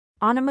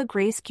Onema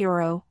Grace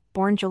Geyoro,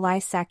 born July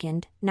 2,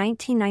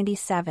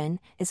 1997,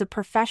 is a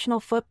professional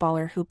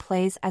footballer who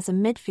plays as a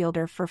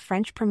midfielder for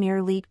French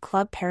Première Ligue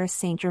club Paris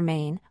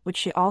Saint-Germain, which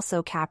she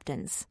also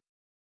captains.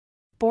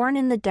 Born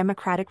in the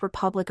Democratic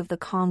Republic of the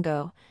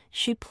Congo,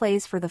 she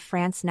plays for the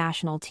France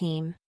national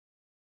team.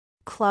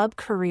 Club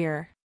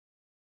career.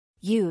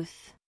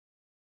 Youth.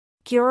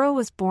 Geyoro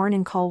was born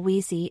in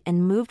Kolwezi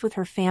and moved with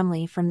her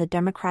family from the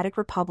Democratic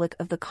Republic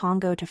of the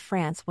Congo to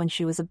France when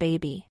she was a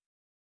baby.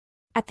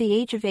 At the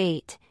age of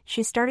 8,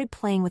 she started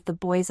playing with the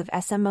boys of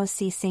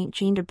SMOC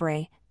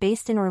Saint-Jean-de-Bray,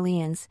 based in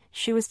Orleans.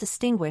 She was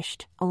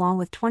distinguished, along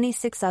with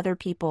 26 other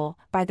people,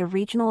 by the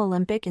Regional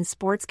Olympic and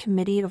Sports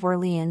Committee of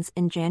Orleans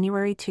in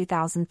January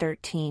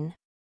 2013.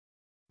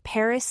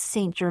 Paris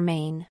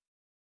Saint-Germain.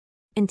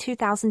 In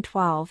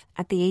 2012,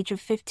 at the age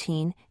of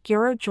 15,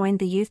 Geyoro joined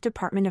the youth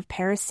department of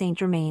Paris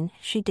Saint-Germain.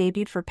 She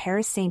debuted for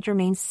Paris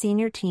Saint-Germain's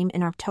senior team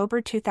in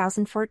October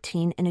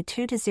 2014 in a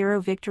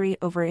 2-0 victory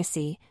over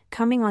Issy,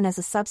 coming on as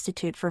a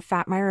substitute for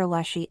Fatmire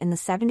Alushi in the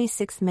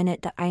 76th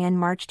minute. In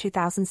March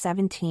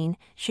 2017,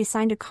 she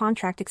signed a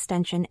contract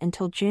extension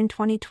until June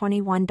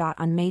 2021.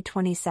 On May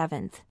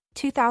 27,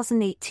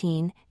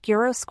 2018,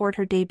 Geyoro scored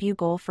her debut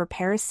goal for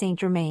Paris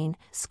Saint-Germain,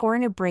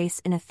 scoring a brace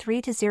in a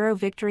 3-0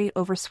 victory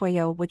over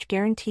Soyo, which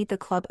guaranteed the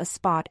club a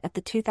spot at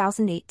the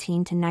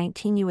 2018-19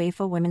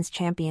 UEFA Women's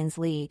Champions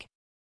League.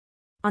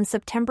 On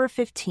September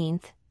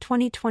 15,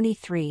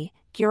 2023,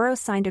 Geyoro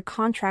signed a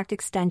contract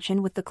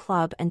extension with the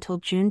club until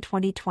June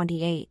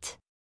 2028.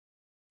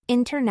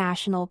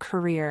 International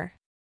career.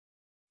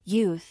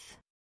 Youth.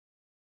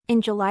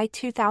 In July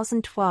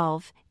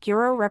 2012,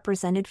 Geyoro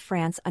represented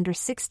France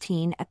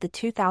under-16 at the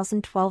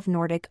 2012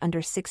 Nordic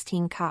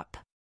Under-16 Cup.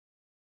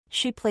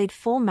 She played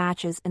full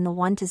matches in the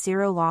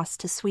 1-0 loss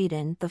to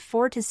Sweden, the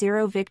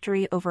 4-0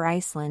 victory over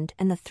Iceland,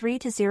 and the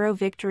 3-0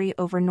 victory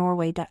over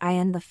Norway.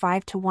 In the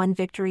 5-1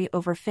 victory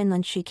over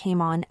Finland, she came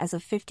on as a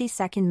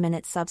 52nd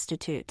minute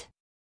substitute.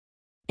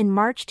 In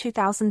March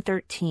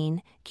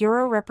 2013,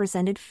 Geyoro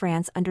represented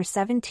France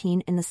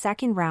under-17 in the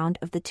second round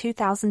of the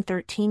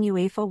 2013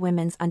 UEFA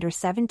Women's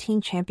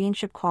Under-17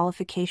 Championship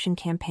qualification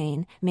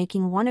campaign,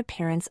 making one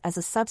appearance as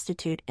a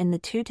substitute in the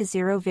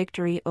 2-0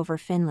 victory over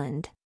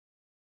Finland.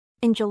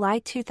 In July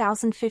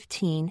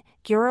 2015,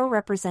 Geyoro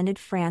represented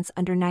France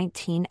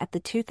under-19 at the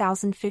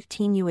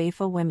 2015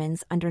 UEFA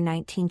Women's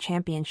Under-19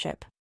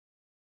 Championship.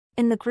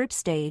 In the group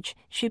stage,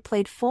 she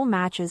played full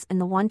matches in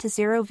the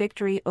 1-0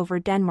 victory over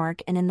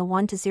Denmark and in the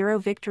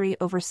 1-0 victory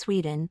over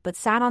Sweden, but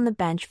sat on the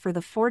bench for the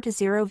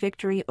 4-0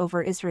 victory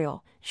over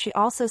Israel. She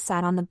also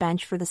sat on the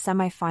bench for the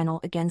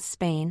semi-final against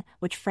Spain,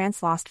 which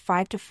France lost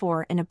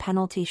 5-4 in a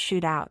penalty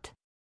shootout.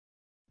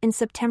 In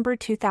September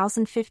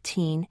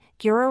 2015,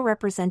 Geyoro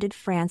represented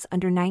France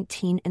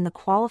under-19 in the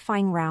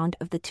qualifying round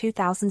of the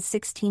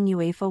 2016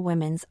 UEFA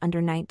Women's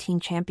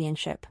Under-19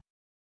 Championship.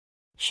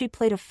 She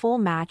played a full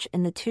match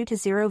in the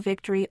 2-0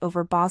 victory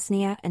over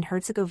Bosnia and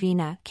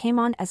Herzegovina, came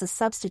on as a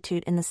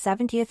substitute in the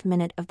 70th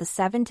minute of the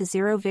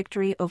 7-0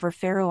 victory over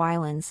Faroe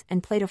Islands,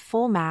 and played a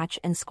full match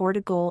and scored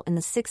a goal in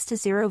the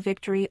 6-0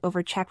 victory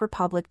over Czech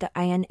Republic.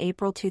 In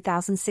April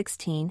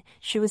 2016,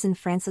 she was in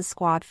France's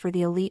squad for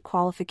the elite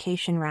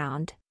qualification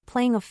round,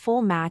 playing a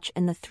full match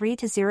in the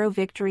 3-0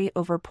 victory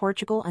over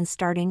Portugal and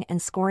starting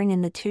and scoring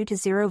in the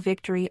 2-0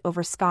 victory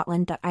over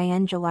Scotland.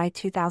 In July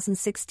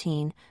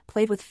 2016,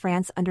 played with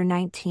France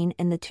under-19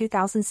 in the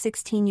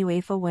 2016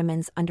 UEFA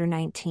Women's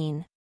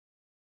Under-19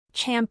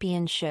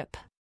 Championship.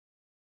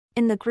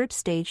 In the group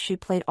stage, she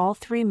played all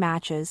three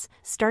matches,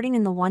 starting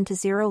in the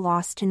 1-0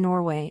 loss to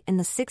Norway, in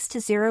the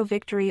 6-0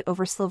 victory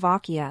over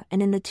Slovakia,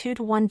 and in the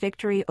 2-1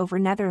 victory over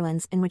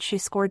Netherlands, in which she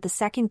scored the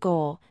second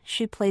goal.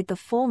 She played the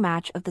full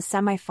match of the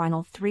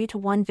semi-final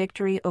 3-1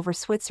 victory over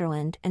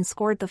Switzerland and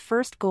scored the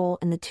first goal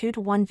in the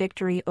 2-1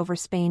 victory over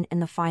Spain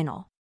in the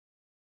final.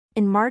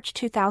 In March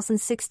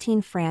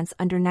 2016, France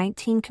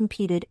under-19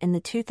 competed in the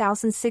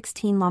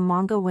 2016 La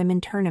Manga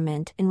Women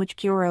Tournament, in which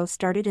Geyoro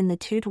started in the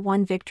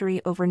 2-1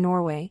 victory over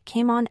Norway,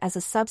 came on as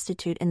a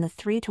substitute in the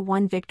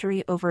 3-1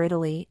 victory over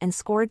Italy, and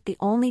scored the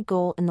only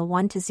goal in the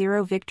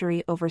 1-0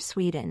 victory over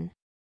Sweden.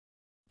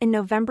 In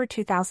November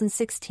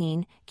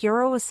 2016,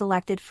 Geyoro was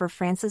selected for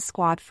France's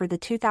squad for the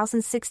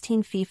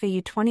 2016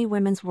 FIFA U20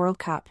 Women's World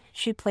Cup.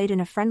 She played in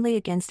a friendly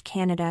against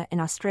Canada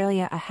and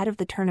Australia ahead of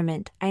the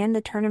tournament. In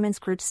the tournament's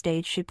group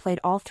stage, she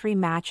played all three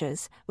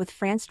matches, with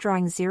France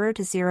drawing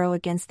 0-0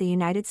 against the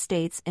United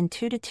States and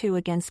 2-2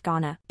 against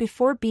Ghana,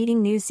 before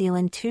beating New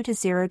Zealand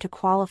 2-0 to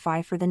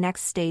qualify for the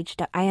next stage.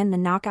 In the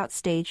knockout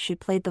stage, she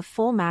played the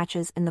full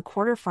matches in the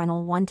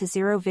quarterfinal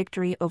 1-0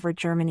 victory over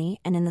Germany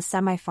and in the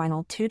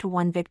semi-final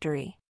 2-1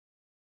 victory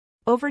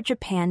over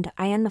Japan.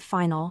 In the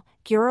final,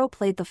 Geyoro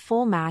played the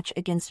full match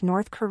against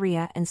North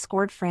Korea and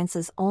scored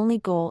France's only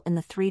goal in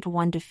the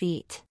 3-1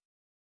 defeat.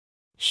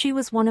 She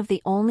was one of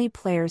the only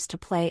players to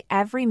play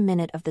every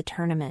minute of the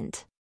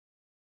tournament.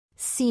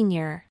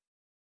 Senior.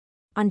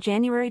 On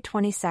January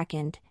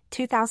 22,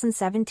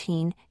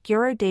 2017,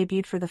 Geyoro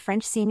debuted for the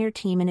French senior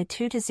team in a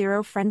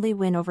 2-0 friendly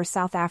win over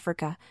South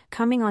Africa,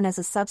 coming on as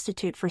a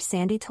substitute for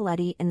Sandy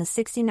Toletti in the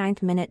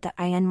 69th minute.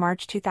 In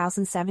March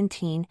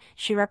 2017,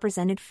 she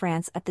represented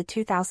France at the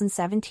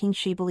 2017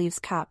 She Believes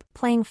Cup,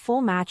 playing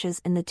full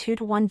matches in the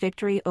 2-1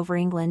 victory over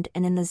England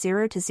and in the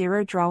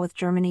 0-0 draw with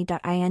Germany.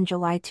 In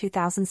July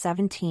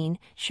 2017,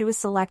 she was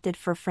selected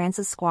for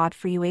France's squad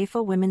for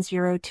UEFA Women's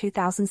Euro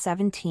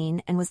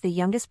 2017 and was the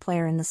youngest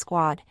player in the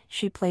squad.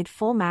 She played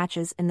full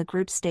matches in the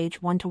group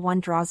stage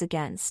 1-1 draws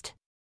against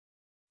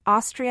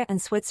Austria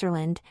and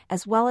Switzerland,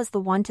 as well as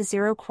the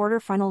 1-0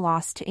 quarter-final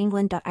loss to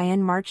England.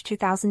 In March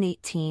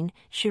 2018,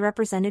 she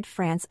represented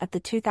France at the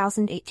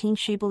 2018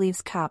 She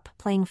Believes Cup,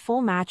 playing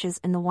full matches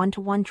in the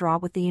 1-1 draw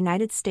with the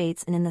United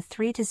States and in the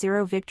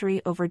 3-0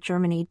 victory over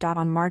Germany.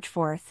 On March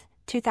 4,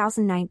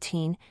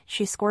 2019,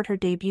 she scored her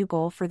debut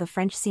goal for the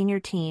French senior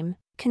team,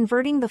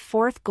 converting the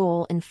fourth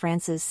goal in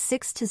France's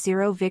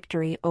 6-0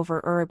 victory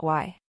over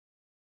Uruguay.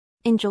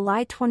 In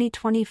July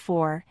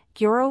 2024,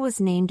 Geyoro was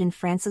named in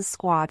France's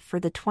squad for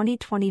the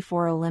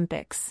 2024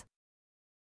 Olympics.